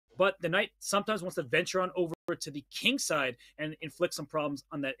but the knight sometimes wants to venture on over to the king side and inflict some problems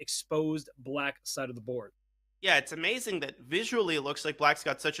on that exposed black side of the board. Yeah, it's amazing that visually it looks like black's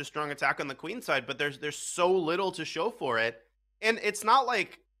got such a strong attack on the queen side, but there's so little to show for it. And it's not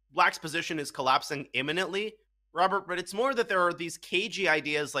like black's position is collapsing imminently, Robert, but it's more that there are these cagey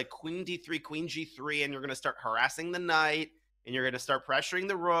ideas like queen d3, queen g3, and you're going to start harassing the knight, and you're going to start pressuring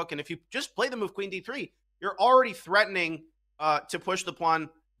the rook. And if you just play the move queen d3, you're already threatening to push the pawn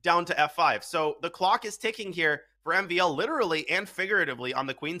down to f5. So the clock is ticking here for MVL literally and figuratively on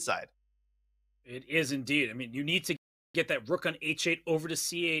the queen side. It is indeed. I mean, you need to get that rook on h8 over to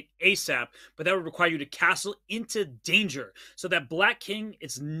c8 ASAP, but that would require you to castle into danger. So that black king,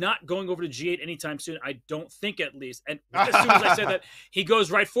 it's not going over to g8 anytime soon, I don't think, at least. And as soon as I said that, he goes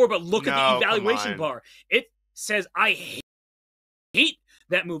right forward, but look at the evaluation bar. It says, I hate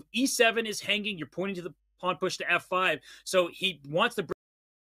that move. e7 is hanging. You're pointing to the pawn push to f5. So he wants to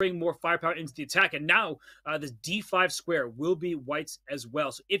bring more firepower into the attack. And now this d5 square will be white's as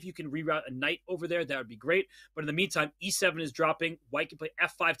well. So if you can reroute a knight over there, that would be great. But in the meantime, e7 is dropping. White can play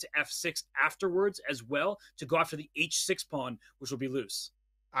f5 to f6 afterwards as well to go after the h6 pawn, which will be loose.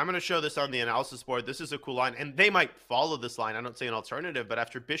 I'm going to show this on the analysis board. This is a cool line, and they might follow this line. I don't see an alternative, but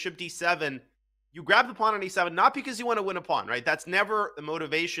after bishop d7, you grab the pawn on e7, not because you want to win a pawn, right? That's never the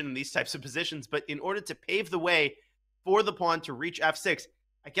motivation in these types of positions, but in order to pave the way for the pawn to reach f6.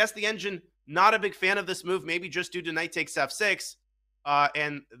 I guess the engine, not a big fan of this move, maybe just due to knight takes f6.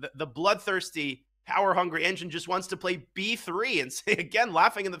 And the bloodthirsty, power-hungry engine just wants to play b3 and say, again,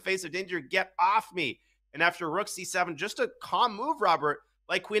 laughing in the face of danger, get off me. And after rook c7, just a calm move, Robert,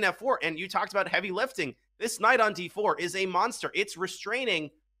 like queen f4. And you talked about heavy lifting. This knight on d4 is a monster. It's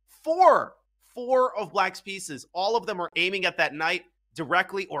restraining four of black's pieces. All of them are aiming at that knight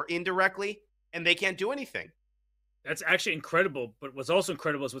directly or indirectly, and they can't do anything. That's actually incredible, but what's also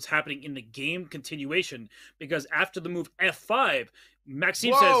incredible is what's happening in the game continuation, because after the move f5,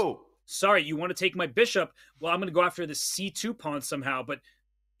 Maxime says, sorry, you want to take my bishop? Well, I'm going to go after the c2 pawn somehow, but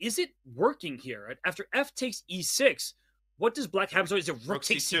is it working here? After f takes e6, what does black have? So is it rook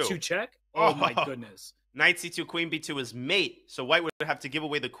takes c2 check? Oh my goodness. Knight c2, queen b2 is mate, so white would have to give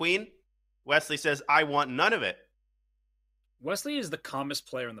away the queen. Wesley says, I want none of it. Wesley is the calmest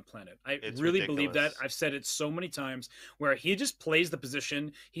player on the planet. It's really believe that. I've said it so many times, where he just plays the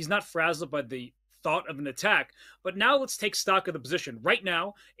position. He's not frazzled by the thought of an attack. But now let's take stock of the position. Right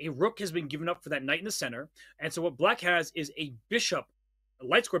now, a rook has been given up for that knight in the center. And so what black has is a bishop, a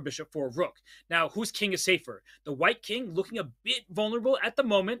light square bishop for a rook. Now, whose king is safer? The white king looking a bit vulnerable at the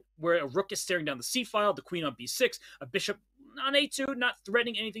moment, where a rook is staring down the c-file, the queen on b6, a bishop on a2, not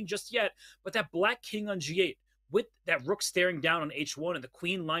threatening anything just yet. But that black king on g8, with that rook staring down on h1 and the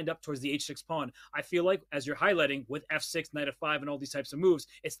queen lined up towards the h6 pawn, I feel like, as you're highlighting, with f6, knight f5, and all these types of moves,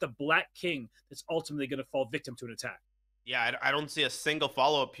 it's the black king that's ultimately going to fall victim to an attack. Yeah, I don't see a single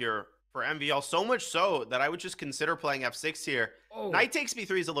follow-up here for MVL, so much so that I would just consider playing f6 here. Knight takes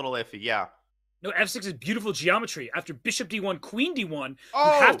b3 is a little iffy, yeah. No, f6 is beautiful geometry. After bishop d1, queen d1, you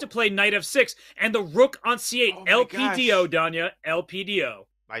have to play knight f6, and the rook on c8, LPDO, Danya, LPDO.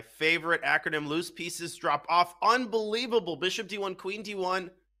 My favorite acronym, loose pieces drop off. Unbelievable. Bishop d1, queen d1,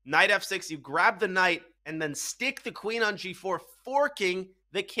 knight f6. You grab the knight and then stick the queen on g4, forking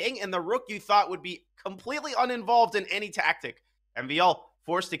the king and the rook you thought would be completely uninvolved in any tactic. MVL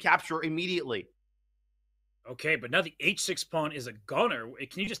forced to capture immediately. Okay, but now the h6 pawn is a gunner.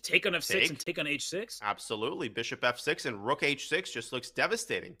 Can you just take on f6 and take on h6? Absolutely. Bishop f6 and rook h6 just looks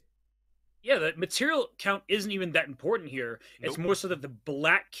devastating. Yeah, the material count isn't even that important here. It's more so that the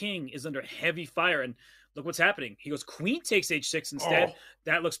black king is under heavy fire. And look what's happening. He goes queen takes h6 instead.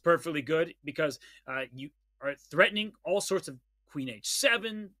 That looks perfectly good because you are threatening all sorts of queen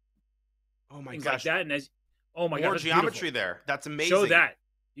h7. Oh my gosh. Like that. And more geometry there. That's amazing. Show that.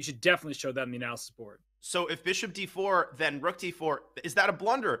 You should definitely show that on the analysis board. So if bishop d4, then rook d4, is that a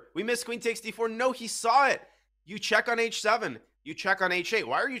blunder? We missed queen takes d4. No, he saw it. You check on h7. You check on h8.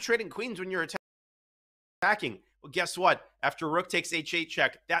 Why are you trading queens when you're attacking? Well, guess what? After rook takes h8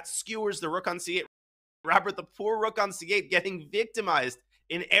 check, that skewers the rook on c8. Robert, the poor rook on c8 getting victimized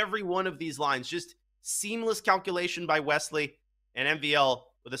in every one of these lines. Just seamless calculation by Wesley and MVL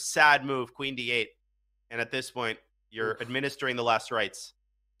with a sad move, queen d8. And at this point, you're administering the last rites.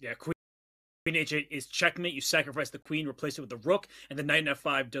 Yeah, queen h8 is checkmate. You sacrifice the queen, replace it with the rook, and the knight in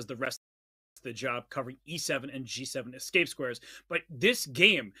f5 does the rest the job, covering e7 and g7 escape squares. But this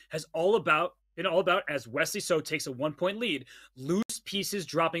game has been all about, as Wesley So takes a 1-point lead, loose pieces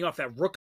dropping off. That rook